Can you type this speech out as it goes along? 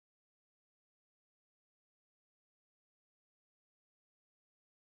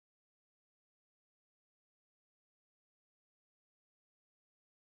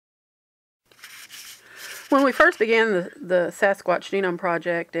When we first began the Sasquatch Genome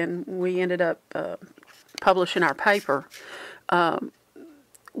Project and we ended up publishing our paper,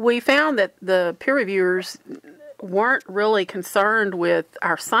 we found that the peer reviewers weren't really concerned with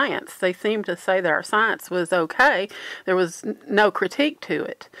our science. They seemed to say that our science was okay. There was no critique to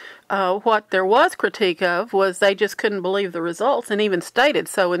it. What there was critique of was they just couldn't believe the results, and even stated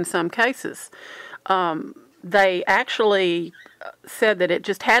so in some cases. They actually said that it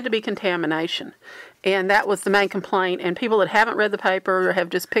just had to be contamination, and that was the main complaint, and people that haven't read the paper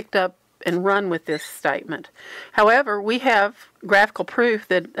have just picked up and run with this statement. However, we have graphical proof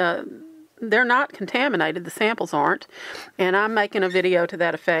that they're not contaminated, the samples aren't, and I'm making a video to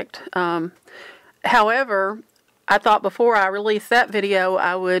that effect. However, I thought before I released that video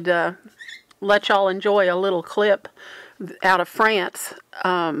I would let y'all enjoy a little clip out of France.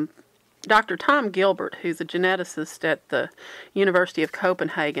 Dr. Tom Gilbert, who's a geneticist at the University of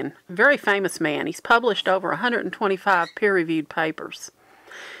Copenhagen, very famous man. He's published over 125 peer-reviewed papers.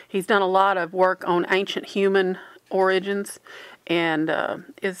 He's done a lot of work on ancient human origins and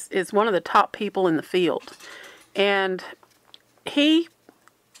is one of the top people in the field. And he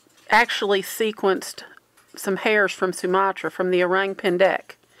actually sequenced some hairs from Sumatra, from the Orang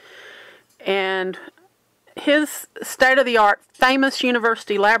Pendek. And his state-of-the-art famous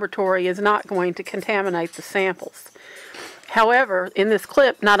university laboratory is not going to contaminate the samples. However, in this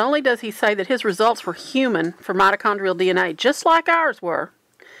clip, not only does he say that his results were human for mitochondrial DNA, just like ours were,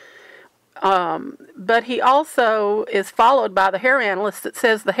 but he also is followed by the hair analyst that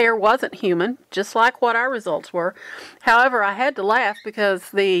says the hair wasn't human, just like what our results were. However, I had to laugh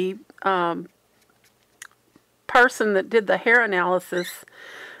because the person that did the hair analysis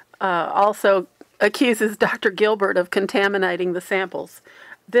also accuses Dr. Gilbert of contaminating the samples.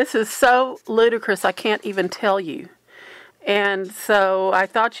 This is so ludicrous I can't even tell you. And so I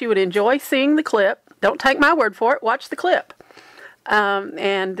thought you would enjoy seeing the clip. Don't take my word for it. Watch the clip.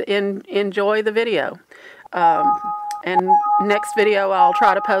 And enjoy the video. And next video I'll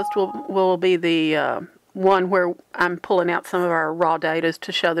try to post will be the one where I'm pulling out some of our raw data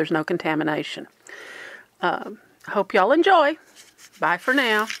to show there's no contamination. Hope y'all enjoy. Bye for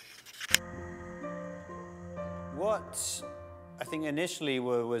now. What I think initially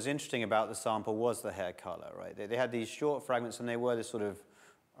was interesting about the sample was the hair color, right? They had these short fragments and they were this sort of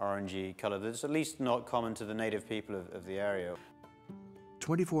orangey color that's at least not common to the native people of the area.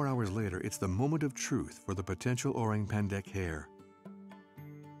 24 hours later, it's the moment of truth for the potential Orang Pendek hair.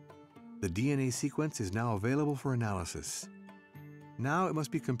 The DNA sequence is now available for analysis. Now it must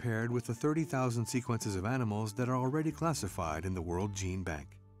be compared with the 30,000 sequences of animals that are already classified in the World Gene Bank.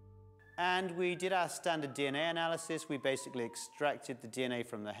 And we did our standard DNA analysis. We basically extracted the DNA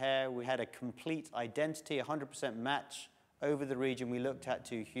from the hair. We had a complete identity, 100% match over the region we looked at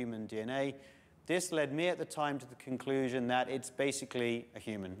to human DNA. This led me at the time to the conclusion that it's basically a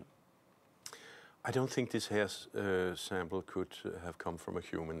human. I don't think this hair sample could have come from a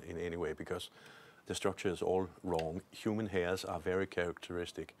human in any way because the structure is all wrong. Human hairs are very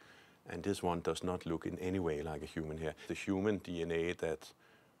characteristic, and this one does not look in any way like a human hair. The human DNA that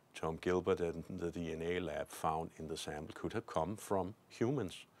Tom Gilbert and the DNA lab found in the sample could have come from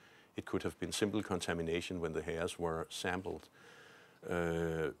humans. It could have been simple contamination when the hairs were sampled.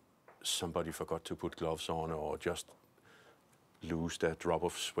 Somebody forgot to put gloves on or just loosed a drop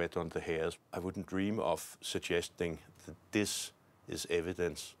of sweat on the hairs. I wouldn't dream of suggesting that this is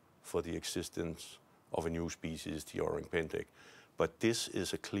evidence for the existence of a new species, the Orang Pendek. But this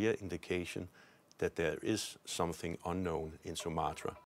is a clear indication that there is something unknown in Sumatra.